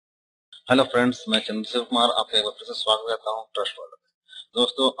Hello friends, मैं चंद्रशेखर कुमार आपका एक बार फिर से स्वागत करता हूं ट्रस्ट वाले में।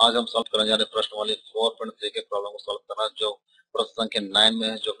 दोस्तों, आज हम सॉल्व करने जा रहे हैं प्रश्न वाली 4.3 के प्रॉब्लम को सॉल्व करना, जो प्रश्न संख्या 9 में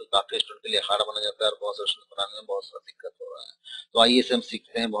है, जो कि काफी स्टूडेंट के लिए हार्ड बना जाता है और बहुत से स्टूडेंट बनाने में बहुत सारा दिक्कत हो रहा है। तो आइए इसे हम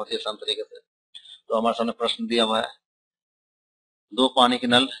सीखते हैं बहुत ही आसान तरीके से। तो हमारे सामने प्रश्न दिया हुआ है, दो पानी के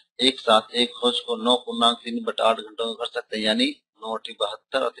नल एक साथ एक हौज को 9.3/8 घंटों में भर सकते हैं, यानी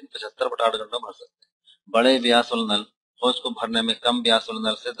 9×72 और 3×75/8 घंटों में भर सकते हैं। बड़े व्यास वाला नल हौज को भरने में कम व्यास वाले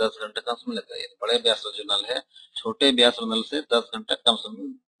नल से 10 घंटे कम समय लगता है। बड़े व्यास वाला जो नल है छोटे व्यास वाले नल से 10 घंटे कम समय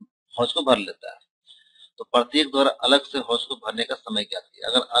में हौज को भर लेता है। तो प्रत्येक द्वारा अलग से हौज को भरने का समय क्या है।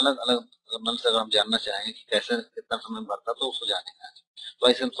 अगर अलग अलग नल से अगर हम जानना चाहेंगे कि कैसे कितना समय भरता, तो उसको जानेंगे आज। तो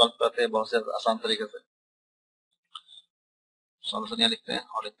ऐसे हम सॉल्व करते हैं बहुत से आसान तरीके से। सॉल्यूशन यहाँ लिखते हैं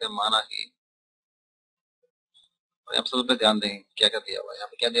और लिखते हैं माना कि, और यहाँ सब पे ध्यान देंगे क्या क्या दिया हुआ है। यहाँ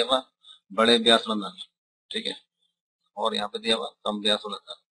पे क्या दिया हुआ, बड़े व्यास वाला नल, ठीक है, और यहाँ पे दिया हुआ कम व्यास वाला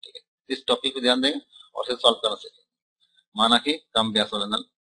नल, ठीक है। इस टॉपिक पे ध्यान देंगे और फिर सॉल्व करना सीखेंगे। माना कि कम व्यास वाला नल,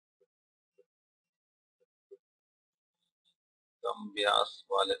 कम व्यास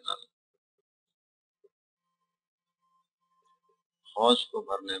वाले नल हौज को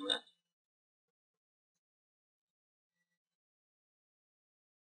भरने में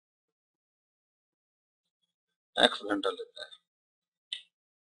x घंटा लेता है,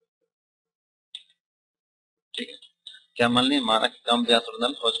 ठीक है। क्या मान लिया, माना कि कम व्यास वाला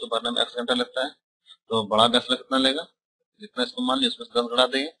नल हौज को भरने में x घंटा लगता है, तो बड़ा व्यास वाला कितना लेगा, जितना इसको मान लिया उसमें से 10 घटा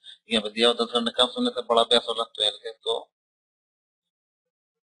देंगे। यहाँ पे दिया हुआ 10 घंटे कम समय लेता है बड़ा व्यास वाला, तो यहाँ लिखे तो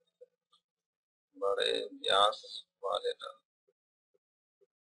बड़े व्यास वाले नल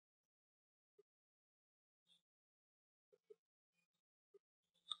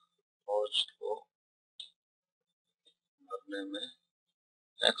हौज को भरने में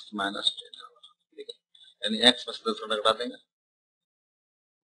x-10 आवर, ठीक है। यानी x में से 10 घंटा घटा देंगे,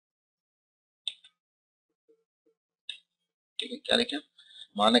 ठीक है। क्या लिखे,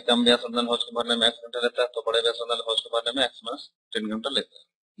 माने कम व्यास वाला नल हौज को भरने में x घंटा लेता है, तो बड़े व्यास वाला नल हौज को भरने में x-10 घंटा लेता है।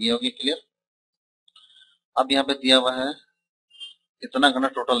 ये होगी क्लियर। अब यहाँ पे दिया हुआ है इतना घंटा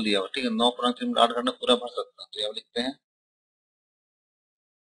टोटल दिया हुआ, ठीक है। 9.3/8 घंटा पूरा भर सकता है, तो यहाँ लिखते हैं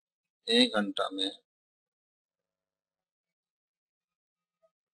 1 घंटा में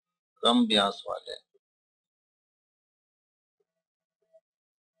कम व्यास वाले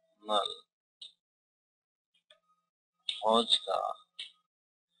नल हौज का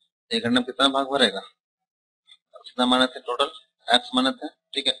 1 घंटे में कितना भाग भरेगा, कितना माने थे टोटल, x माने थे,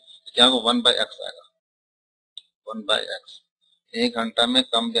 ठीक है। तो क्या होगा, 1/x आएगा, 1/x। 1 घंटा में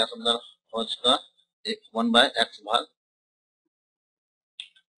कम व्यास वाले नल हौज का 1/x भाग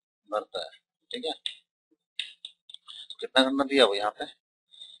भरता है, ठीक है। तो कितना घंटा दिया हुआ यहाँ पे,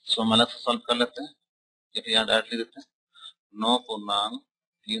 इसको हम अलग से सॉल्व कर लेते हैं, या फिर यहाँ डायरेक्टली देते हैं।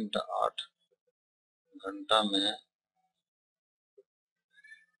 9.3/8 घंटा में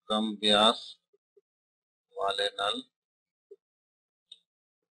कम व्यास वाले नल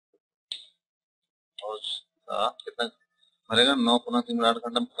हौज का कितना भरेगा, 9.3/8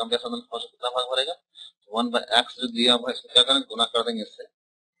 घंटा में कम व्यास वाले नल हौज कितना भाग भरेगा, 1/x जो दिया हुआ है इसको क्या करेंगे, गुना कर देंगे इससे।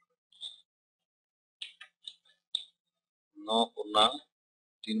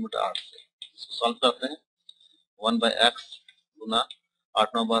 9.3/8 से इसको सॉल्व करते हैं। 1/x गुना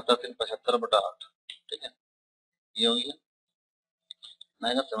 8×9 = 72 3/75/8, ठीक है। ये हो गया,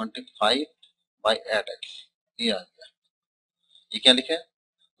 आएगा 75/8x, ये आ गया। ये क्या लिखे,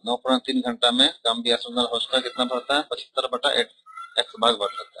 9.3 घंटा में कम व्यास वाला हौज का कितना भरता है, 75/8 भाग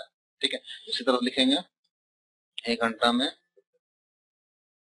भर सकता है, ठीक है। इसी तरह लिखेंगे 1 घंटा में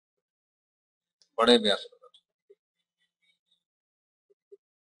बड़े व्यास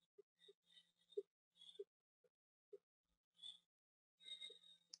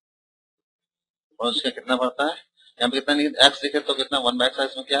हौज का कितना भरता है। यहाँ पे कितना लिखे, एक्स लिखे तो कितना 1/x है,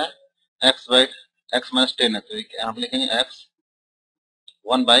 इसमें क्या है, x/x-10 है, तो यहाँ पे लिखेंगे x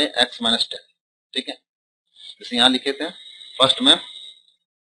 1/x-10, ठीक है। जैसे यहाँ लिखे थे फर्स्ट में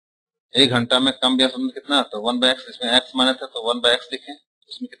 1 घंटा में कम व्यास वाला कितना, तो 1/x, इसमें x माने थे तो 1/x लिखे,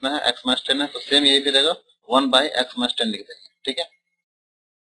 इसमें कितना है x-10 है, तो सेम यही भी रहेगा 1/x-10 लिख देंगे, ठीक है।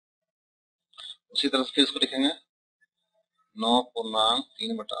 उसी तरह से फिर इसको लिखेंगे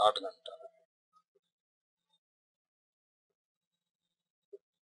 9.3/8 घंटा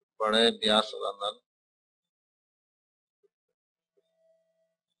बड़े व्यास वाला नल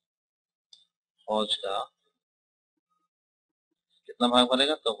हौज का कितना भाग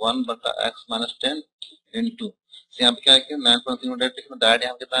भरेगा, तो 1/x-10 इंटू, यहाँ पे क्या है, 9.3/8 लिखना, डायरेक्ट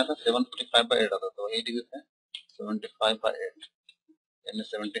यहाँ कितना आता है 745/8 आता है, तो वही लिख देते हैं 75/8, यानी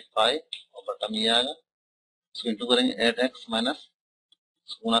 75 और बटा में ये आएगा, इसको इंटू करेंगे 8x माइनस,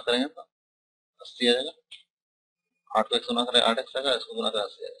 गुना करेंगे तो 80 आ जाएगा। 8 को 1 से गुना करें 8x आएगा, इसको गुना करें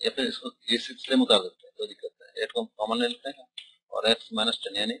 80 आएगा। या फिर इसको ये 6 से उतार देते हैं, कोई दिक्कत नहीं। 8 को कॉमन ले लेते हैं और x माइनस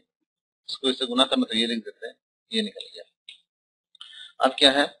 10 यानी इसको इससे गुना करना तो ये लिख देते हैं, ये निकल गया। अब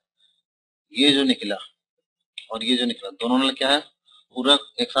क्या है, ये जो निकला और ये जो निकला दोनों नल क्या है, पूरा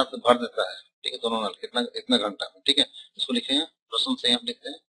एक साथ भर देता है। ठीक है, दोनों नल कितना इतना घंटा में। ठीक है, इसको लिखेंगे प्रश्न से, आप लिखते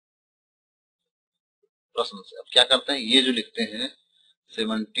हैं प्रश्न से। अब क्या करते हैं, ये जो लिखते हैं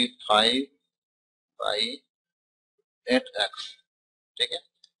 75 बाई 8x, ठीक है,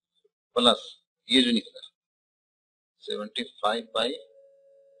 प्लस ये जो निकला 75 बाई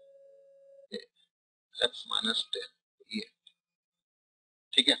x माइनस 10, ये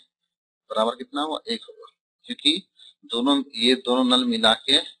ठीक है, बराबर कितना हुआ, 1 होगा। क्योंकि ये दोनों नल मिला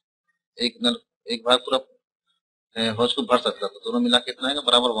के एक नल एक भाग पूरा हौज को भर सकता है, तो दोनों मिला के कितना आएगा,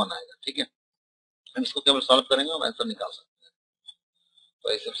 बराबर 1 आएगा। ठीक है, हम इसको केवल सॉल्व करेंगे और आंसर निकाल सकते हैं।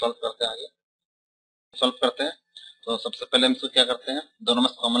 तो ऐसे सॉल्व करते हैं, आगे सॉल्व करते हैं। तो सबसे पहले हम इसको क्या करते हैं, दोनों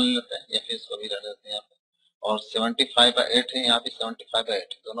में कॉमन ले लेते हैं या फिर इसको भी रह लेते हैं यहाँ पे। और 75 बाई 8 है, यहाँ पे 75 बाई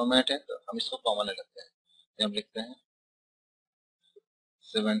 8 दोनों में 8 है, तो हम इसको कॉमन ले लेते हैं। तो हम लिखते हैं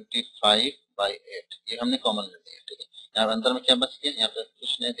 75 बाई 8, ये हमने कॉमन ले लिया। ठीक है, यहाँ पे अंदर में क्या बच गया, यहाँ पे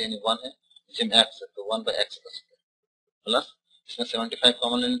कुछ नहीं, यानी 1 है, जिसमें x है तो 1 बाई x बच गया, प्लस इसमें 75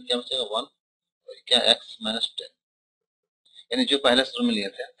 कॉमन लेने क्या बचेगा 1, और क्या x माइनस 10, यानी जो पहले शुरू में लिए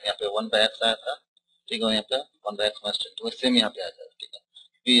थे यहाँ पे 1 बाई x आया था। ठीक है, यहाँ पे 1 बाई x माइनस 10, तो सेम यहाँ पे आ जाएगा। ठीक है,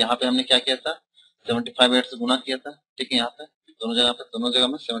 क्योंकि यहाँ पे हमने क्या किया था, 75 8 से गुना किया था। ठीक है, यहाँ पे दोनों जगह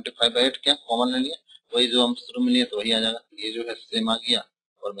में 75 बाई 8 क्या कॉमन ले लिया, वही जो हम शुरू में लिए तो वही आ जाएगा। ये जो है सेम आ गया,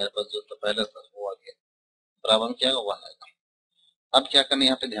 और मेरे पास जो था पहले था वो आ गया, बराबर में क्या आएगा 1 आएगा। अब क्या करना है,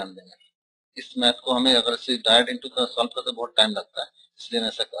 यहाँ पे ध्यान देंगे, इस मैथ को हमें अगर इसे डायरेक्ट इंटू का सॉल्व करते बहुत टाइम लगता है, इसलिए हम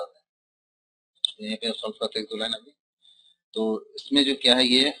ऐसा कर रहे हैं। यहाँ पे सॉल्व करते 1-2 लाइन अभी। तो इसमें जो क्या है,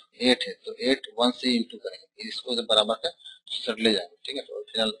 ये 8 है, तो 8 1 से इंटू करेंगे, इसको जब बराबर का सट ले जाएंगे। ठीक है, तो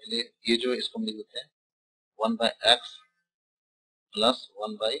फिलहाल के लिए ये जो इसको हम लिख देते हैं 1 by x plus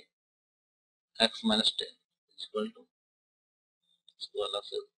 1 by x minus 10 equal to, इसको अलग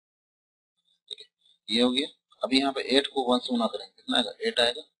से। ठीक है, ये हो गया। अभी यहाँ पे 8 को 1 से गुना करेंगे, कितना आएगा 8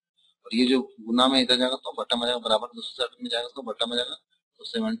 आएगा, और ये जो गुना में इधर जाएगा तो बट्टा में जाएगा, बराबर दूसरे साइड में जाएगा तो बट्टा में जाएगा, तो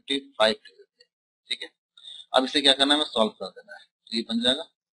 75 लिख देते हैं। ठीक है, अब इसे क्या करना है, हमें सॉल्व कर देना है, तो ये बन जाएगा।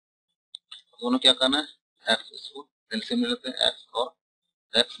 दोनों क्या करना है, एक्स, इसको एलसीएम ले लेते हैं, एक्स और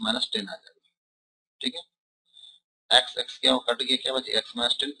एक्स माइनस 10 आ जाएगा। ठीक है, एक्स एक्स क्या कट गया, क्या बचे एक्स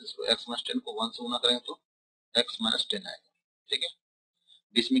माइनस 10, इसको एक्स माइनस 10 को 1 से गुना करेंगे तो एक्स माइनस 10 आएगा। ठीक है,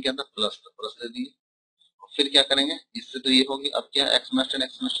 बीच में क्या था प्लस था, प्लस दे दिए। और फिर क्या करेंगे, इससे तो ये होगी, अब क्या एक्स माइनस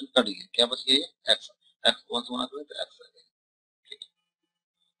 10 कट गया, क्या बच गया एक्स, एक्स को 1 से गुना करेंगे तो एक्स आ गया। ठीक है,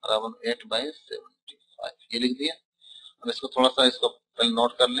 बराबर 8 बाई 75, ये लिख दिया। अब इसको थोड़ा सा इसको पहले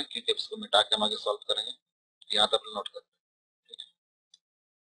नोट कर लें, क्योंकि इसको मिटा के हम आगे सॉल्व करेंगे। यहाँ तक नोट कर,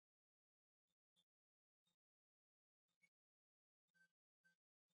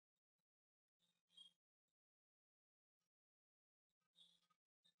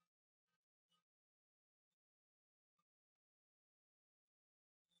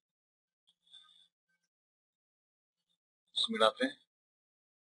 इसको मिलाते हैं।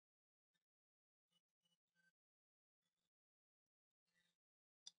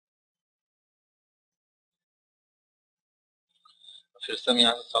 फिर से हम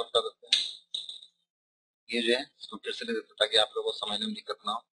यहाँ से सॉल्व कर देते हैं। ये जो है इसको फिर से ले देते हैं ताकि आप लोगों को समझने में दिक्कत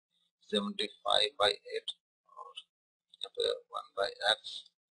ना हो। 75 बाई 8 और यहाँ पे 1 by x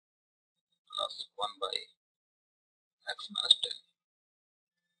plus 1 by x minus 10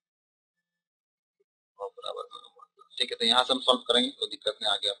 और बराबर में 1। ठीक है, तो यहाँ से हम सॉल्व करेंगे, कोई दिक्कत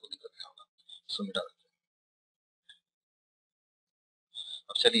नहीं, आगे आपको दिक्कत नहीं होगा। इसको मिटा देते हैं।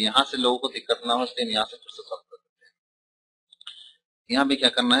 अब चलिए यहाँ से लोगों को दिक्कत ना हो, इसलिए यहाँ से फिर से सॉल्व करते हैं। यहाँ पे क्या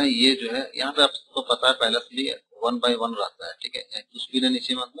करना है, ये जो है यहाँ पे आपको पता है पहले से भी 1 बाई 1 रहता है। ठीक है, कुछ भी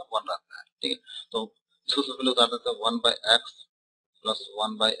नीचे में मतलब 1 रहता है। ठीक है, तो इसको सबसे पहले उतार देते हैं, 1 by x plus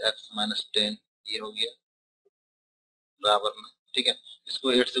 1 by x minus 10, ये हो गया बराबर में। ठीक है,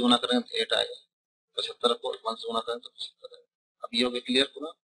 इसको 8 से गुना करेंगे तो 8 आएगा, 75 को 1 से गुना करें तो 75 आएगा। अब ये हो गया क्लियर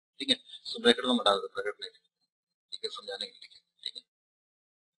पूरा। ठीक है, सो ब्रैकेट को हटा देते, ब्रैकेट नहीं, ठीक है, समझाने के लिए। ठीक है,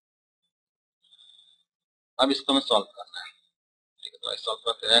 अब इसको हमें सॉल्व करना है। ठीक है, तो सॉल्व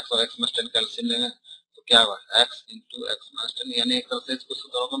करते हैं, एक्स और एक्स माइनस 10 का एलसीएम लेंगे तो क्या होगा, एक्स इंटू एक्स माइनस 10, यानी एक तरह से इसको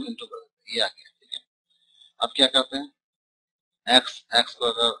दोनों को इंटू कर देते हैं, ये आ गया। ठीक है, अब क्या करते हैं, एक्स एक्स को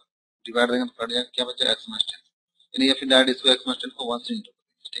अगर डिवाइड देंगे तो कट जाएगा, क्या बचेगा एक्स माइनस 10, यानी या फिर डायरेक्ट इसको एक्स माइनस 10 को 1 से इंटू कर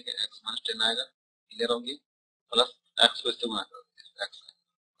दीजिए। ठीक है, एक्स माइनस 10 आएगा, क्लियर होगी, प्लस एक्स को इससे गुना कर दीजिए, एक्स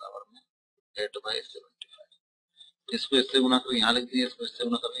बराबर में 8 बाई 75, इसको इससे गुना करो यहाँ लिख दिए, इसको इससे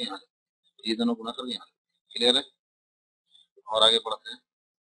गुना करो यहाँ लिख दिए। ये दोनों गुना कर यहाँ। क्लियर है? और आगे बढ़ते हैं।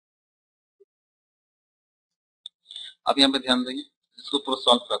 अब यहाँ पे ध्यान देंगे, इसको पूरा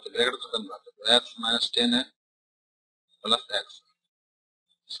सॉल्व करते हैं, ब्रैकेट खत्म करते हैं। तो एक्स माइनस 10 है प्लस एक्स,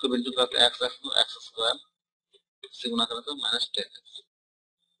 इसको बिल्कुल करते हैं एक्स को एक्स स्क्वायर से गुना करें तो माइनस 10 एक्स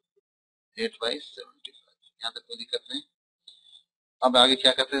 8/75। यहाँ तक कोई दिक्कत नहीं। अब आगे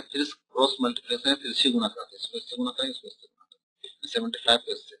क्या करते हैं, फिर क्रॉस मल्टीप्लिकेशन है, फिर से गुना करते हैं, इसको इससे गुना करेंगे, इसको इससे गुना करेंगे। 75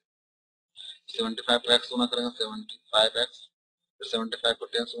 को इससे 75 को एक्स गुना करेंगे 75x, फिर 75 को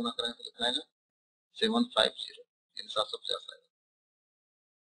 10 से गुना करेंगे तो कितना आएगा 750 यानी 750 आएगा।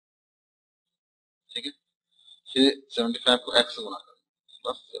 ठीक है, फिर 75 को x से गुना करेंगे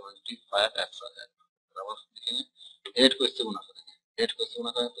बस 75x आ जाएगा। बराबर लिखेंगे 8 को इससे गुना करेंगे, 8 को इससे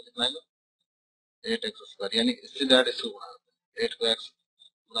गुना करेंगे तो कितना आएगा 8x स्क्वायर, यानी इससे डायरेक्ट इसको गुना करते हैं। 8 को x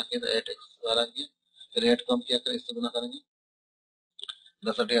गुना किया तो 8x स्क्वायर आ गया। फिर 8 को हम क्या करें, इससे गुना करेंगे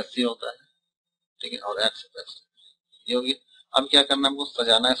 10 8 80 होता है। ठीक है, और x ये होगी। अब क्या करना है, हमको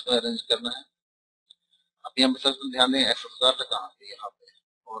सजाना है, इसको अरेंज करना है। अब यहाँ पे सबसे ध्यान दें एक्स स्क्वायर पे कहाँ पे, यहाँ पे,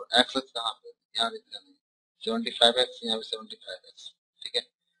 और एक्स कहाँ पे, यहाँ पे ध्यान दें 75x, यहाँ पे 75x। ठीक है,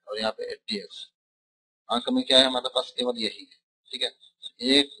 और यहाँ पे 80x। अंक में क्या है हमारे पास, केवल यही है। ठीक है,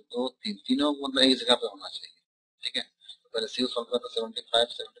 1 2 3 तीनों मतलब एक जगह पे होना चाहिए। ठीक है, तो पहले सी सॉल्व करते हैं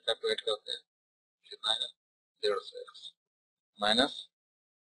 75 को ऐड करते हैं, कितना आएगा 150x माइनस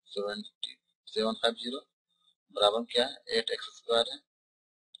 750 बराबर क्या है 8x स्क्वायर है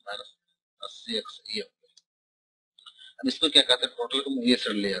माइनस 80x। ये अब इसको क्या कहते हैं, टोटल को ये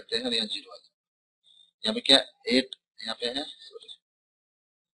साइड ले जाते हैं और यहाँ 0 आ जाए। यहाँ पे क्या 8 यहाँ पे है, सॉरी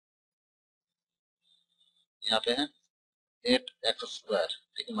यहाँ पे है 8x स्क्वायर।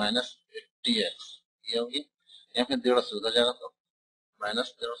 ठीक है, माइनस 80x ये होगी। यहाँ पे 150 उधर जाएगा तो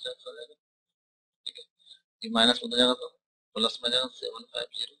माइनस 150x आ जाएगा। ठीक है, ये माइनस उधर जाएगा तो प्लस में जाएगा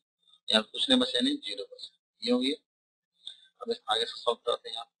 750। यहाँ कुछ नहीं बचा, नहीं 0 बचा, ये होगी। अब आगे से सॉल्व करते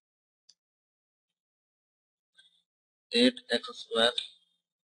हैं। यहाँ 8x square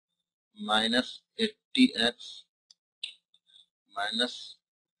minus 80x minus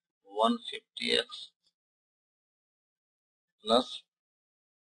 150x plus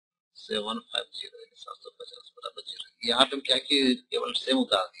 750 750 बराबर 0। यहाँ पे हम क्या किए, केवल सेम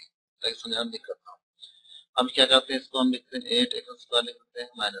उतार दिए ताकि समझाने में दिक्कत ना हो। अब क्या करते हैं, इसको हम लिखते हैं 8x स्क्वायर लिखते हैं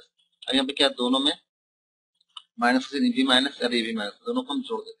माइनस। अब यहाँ पे क्या दोनों में माइनस से भी माइनस और ये भी माइनस, दोनों को हम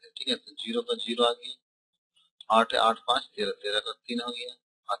जोड़ देते हैं। ठीक है, तो 0 का 0 आ गया, 8 8 5 13 13 का 3 हो गया,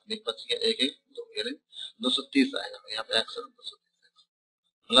 हाथ में बच गया 1 1 2 यानी 230 आएगा। यहाँ पे x 230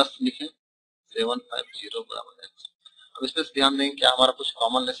 प्लस लिखे 750 बराबर x। अब इसमें ध्यान देंगे क्या हमारा कुछ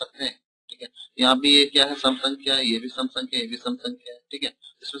कॉमन ले सकते हैं। ठीक है, यहाँ भी ये क्या है सम संख्या है, ये भी सम संख्या है, ये भी सम संख्या है। ठीक है,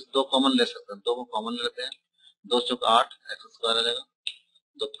 इसमें से दो कॉमन ले सकते हैं, दो को कॉमन ले लेते हैं। 2 चौक 8 एक्स स्क्वायर आ जाएगा,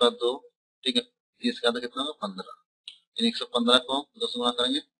 2 का 2। ठीक है, इसका आधा कितना होगा 15, यानी 115 को 2 से गुणा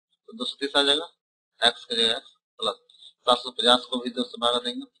करेंगे तो 230 आ जाएगा। एक्स का जगह एक्स प्लस 750 को भी 2 से भागा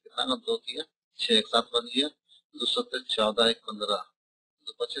देंगे, कितना होगा 2 किया 6 एक साथ बन गया 2 14 1 15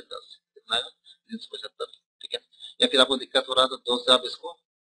 2 5 10 कितना आएगा 375। ठीक है, या फिर आपको दिक्कत हो रहा है तो 2 से आप इसको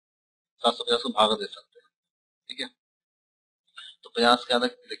 750 को भाग दे सकते हैं। ठीक है, तो 50 के आधा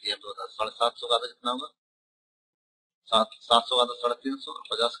देखिए 750 का आधा कितना होगा 700 का आधा 350 और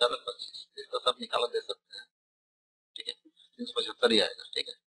 50 का आधा 25, इसका सब निकाला दे सकते हैं। ठीक है, 375 ही आएगा। ठीक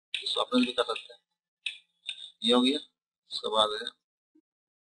है, इसको अपने भी कर सकते हैं, ये हो गया। उसके बाद है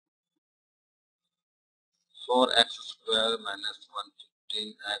 4x square minus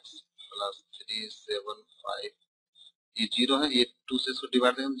 115x plus 375। ये 0 है, ये 2 से इसको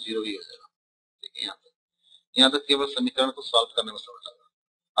डिवाइड करेंगे 0 ही हो जाएगा। ठीक है, यहाँ तक केवल समीकरण को सॉल्व करने में समझ आएगा।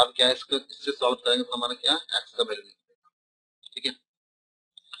 अब क्या है, इसको इससे सॉल्व करेंगे तो हमारा क्या एक्स का वैल्यू निकलेगा। ठीक है, तो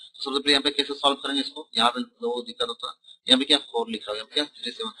सबसे पहले यहाँ पे कैसे सॉल्व करेंगे इसको, यहाँ पे दो दिक्कत होता है। यहाँ पे क्या 4 लिखा हुआ है, क्या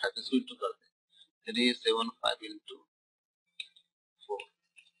 375, इसको इंटू करते हैं 375 इंटू 4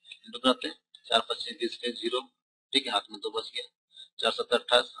 इंटू करते हैं 4 25 30 के 0। ठीक है, हाथ में 2 बच गया, 4 7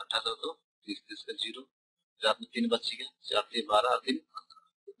 28 28 2 30 30 के 0, हाथ में 3 बच गया, 4 3 12 3 15,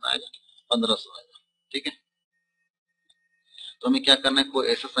 कितना आएगा 1500 आएगा। ठीक है, तो हमें क्या करना है, कोई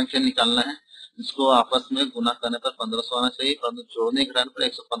ऐसा संख्या निकालना है जिसको आपस में गुना करने पर 1500 आना चाहिए, परंतु जोड़ने के टाइम पर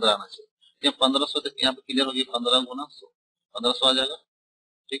 115 आना चाहिए। यहाँ 1500 तक यहाँ पे क्लियर होगी, 15 गुना 100 1500 आ जाएगा।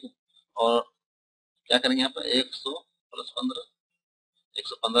 ठीक है, और क्या करेंगे यहाँ पर 100 प्लस 15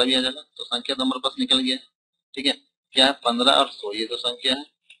 115 भी आ जाएगा, तो संख्या तो हमारे पास निकल गया। ठीक है, क्या है 15 और 100 ये दो संख्या है,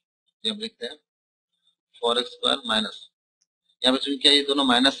 ये हम लिखते हैं 4x स्क्वायर माइनस, यहाँ पे क्या ये दोनों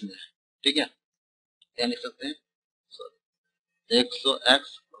माइनस में है। ठीक है, क्या लिख सकते हैं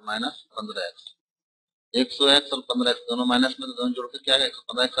 100x माइनस 15x, 100x और 15x दोनों माइनस में, तो दोनों जोड़ के क्या आएगा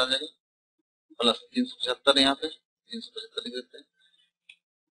 115x आ जाएगा। प्लस 375 यहाँ पे 375 लिख देते हैं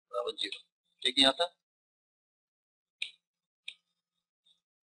बराबर 0। ठीक है यहाँ तक।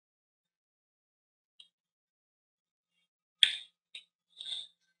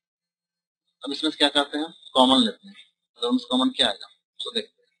 अब इसमें क्या करते हैं, कॉमन लेते हैं। तो कॉमन क्या आएगा तो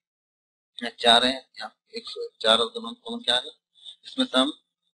देखते हैं। यहाँ 4 है, यहाँ 104 और दोनों कॉमन क्या आएगा, इसमें से हम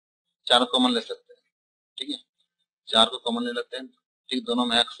 4 कॉमन ले सकते हैं। ठीक है, 4 को कॉमन ले लेते हैं। ठीक, दोनों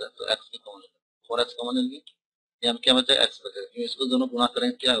में x है तो x भी कॉमन ले लेते हैं, 4x कॉमन ले लेंगे। यहाँ क्या बचा, x बचा। क्योंकि इसको दोनों गुना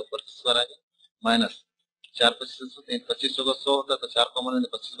करेंगे क्या ऊपर 25 बार आएगा, माइनस 4 25 25 का 100 होता है तो 4 कॉमन लेंगे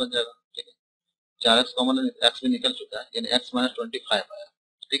 25 बच जाएगा। ठीक है, 4x कॉमन लेंगे, x भी निकल चुका है यानी x माइनस 25 आया।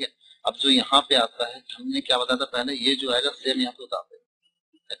 ठीक है, अब जो यहाँ पे आता है, हमने क्या बताया था पहले, ये जो आएगा सेम यहाँ पे उतार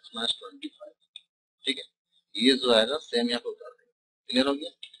देंगे x माइनस 25। ठीक है, ये जो आएगा सेम यहाँ पे उतार देंगे। क्लियर हो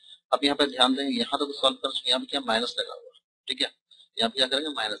गया। अब यहाँ पे ध्यान देंगे, यहाँ तो सॉल्व कर चुके, यहाँ पे क्या माइनस लगा हुआ। ठीक है, यहाँ पे क्या करेंगे,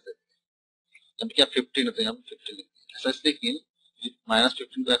 माइनस देते हैं। यहाँ पे क्या 15 होते हैं, यहाँ पे 15 लिखते हैं। ऐसा इसलिए कि माइनस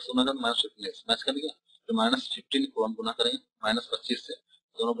 15 को एक्स गुना कर माइनस 15 एक्स मैच कर लिया, तो माइनस 15 को हम गुना करेंगे माइनस 25 से,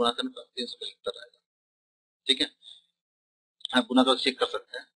 दोनों गुना करेंगे तो 375 आएगा। ठीक है, आप गुना कर चेक कर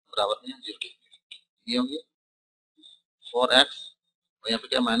सकते हैं, बराबर में 0। ये होंगे 4x और यहाँ पे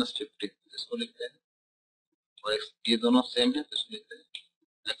क्या माइनस 15, इसको लिखते हैं, और ये दोनों सेम है तो इसको लिखते हैं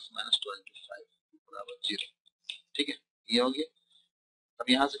x माइनस 25 बराबर 0। ठीक है, ये हो गया। अब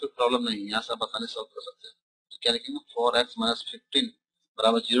यहाँ से कोई प्रॉब्लम नहीं है, यहाँ से आप आसानी सॉल्व कर सकते हैं। तो क्या लिखेंगे, 4x माइनस 15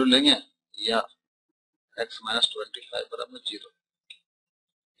 बराबर 0 लेंगे या x माइनस 25 बराबर 0।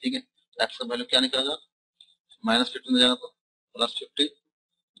 ठीक है, x का वैल्यू क्या निकलेगा, माइनस 15 हो जाएगा तो प्लस 15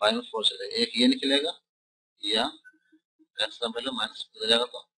 बाई में 4 चलेगा, एक ये निकलेगा, या x का वैल्यू माइनस हो जाएगा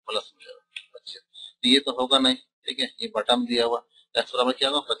तो प्लस हो जाएगा 25। तो ये तो होगा नहीं। ठीक है, ये बटा में दिया हुआ x बराबर क्या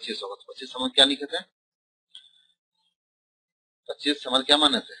होगा 25 होगा। तो 25 समझ क्या लिखे थे, 25 समझ क्या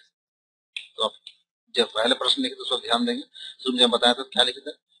माने थे। तो आप जब पहले प्रश्न लिखे तो उसको ध्यान देंगे, शुरू में बताया था क्या लिखे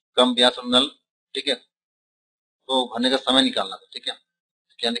थे, कम व्यास और नल। ठीक है, तो भरने का समय निकालना था। ठीक है,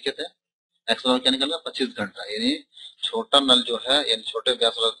 क्या लिखे थे, एक्स बराबर क्या निकलना 25 घंटा, यानी छोटा नल जो है, यानी छोटे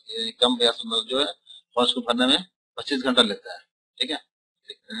व्यास यानी कम व्यास नल जो है हौज को भरने में 25 घंटा लेता है। ठीक है,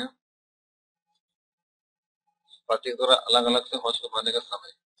 लिखते हैं प्रत्येक द्वारा अलग अलग से हौज को भरने का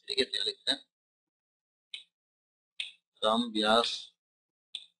समय। ठीक है, तो लिखते हैं कम व्यास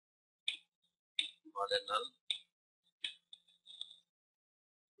वाले नल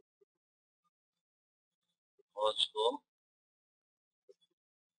हौज को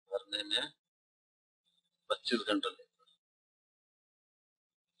भरने में 25 घंटा लेगा।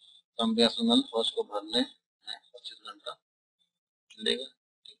 कम व्यास नल हौज को भरने में 25 घंटा लेगा।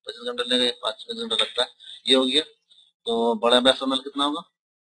 25 घंटा लेगा, 5 घंटा लगता है। ये हो गया। तो बड़ा व्यास नल कितना होगा,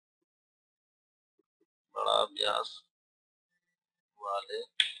 बड़ा व्यास वाले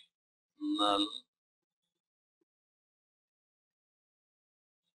नल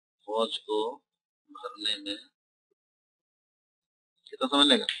हौज को भरने में कितना समय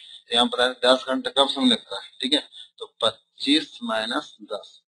लेगा, यहाँ पर 10 घंटे कब समय लगता है। ठीक है, तो 25 माइनस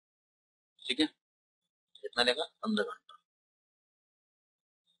 10, ठीक है, कितना लेगा 15 घंटा।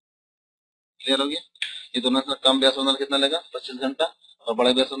 क्लियर हो गया। ये दोनों का कम व्यास नल कितना लेगा 25 घंटा, और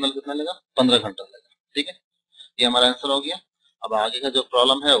बड़े व्यास नल कितना लेगा 15 घंटा लेगा। ठीक है, ये हमारा आंसर हो गया। अब आगे का जो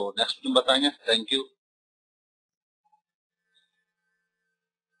प्रॉब्लम है वो नेक्स्ट में बताएंगे। Thank you.